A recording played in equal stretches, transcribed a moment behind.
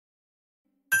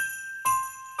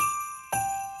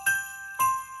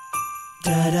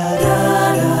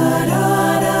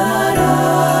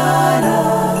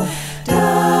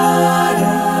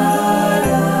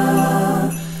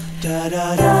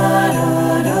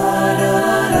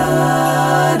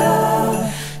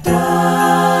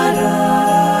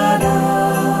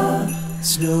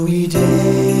Snowy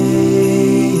day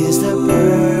is the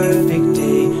perfect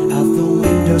day. Out the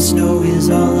window, snow is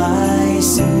all I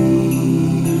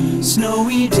see.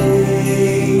 Snowy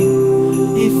day,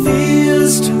 it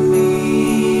feels to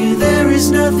me there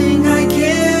is nothing I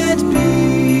can't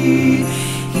be.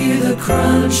 Hear the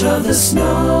crunch of the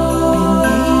snow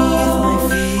beneath my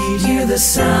feet. Hear the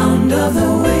sound of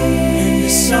the wind, the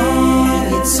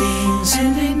song it sings,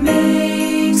 and it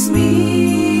makes me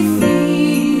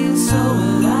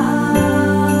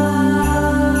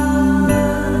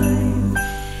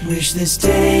wish this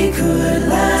day could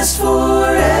last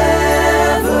forever.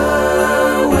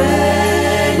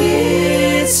 When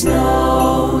it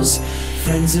snows,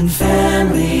 friends and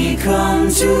family come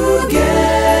together.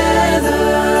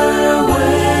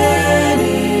 When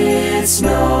it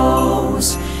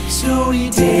snows, snowy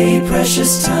day,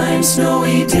 precious time,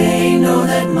 snowy day, know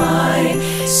that my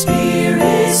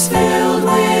spirit's filled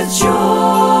with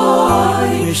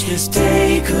joy. Wish this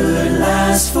day could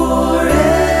last forever.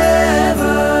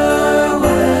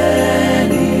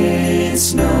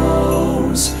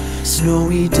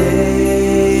 Snowy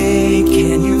day,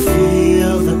 can you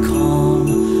feel the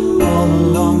calm all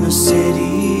along the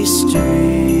city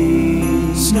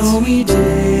streets? Snowy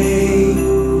day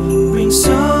brings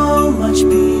so much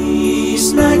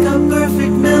peace, like a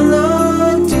perfect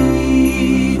melody.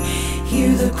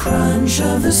 Hear the crunch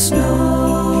of the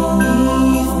snow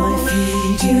beneath my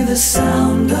feet. Hear the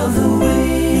sound of the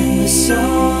wind, the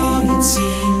song it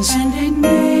sings, and it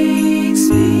makes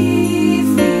me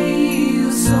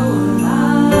feel so alive.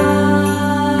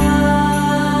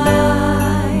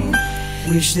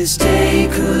 Wish this day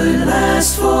could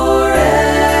last forever.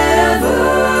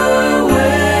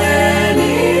 When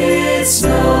it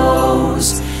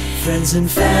snows, friends and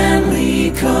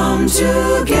family come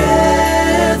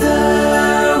together.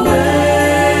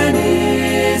 When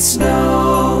it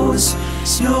snows,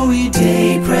 snowy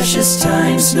day, precious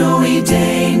time, snowy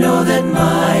day, know that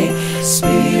my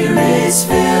spirit's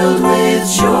filled with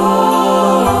joy.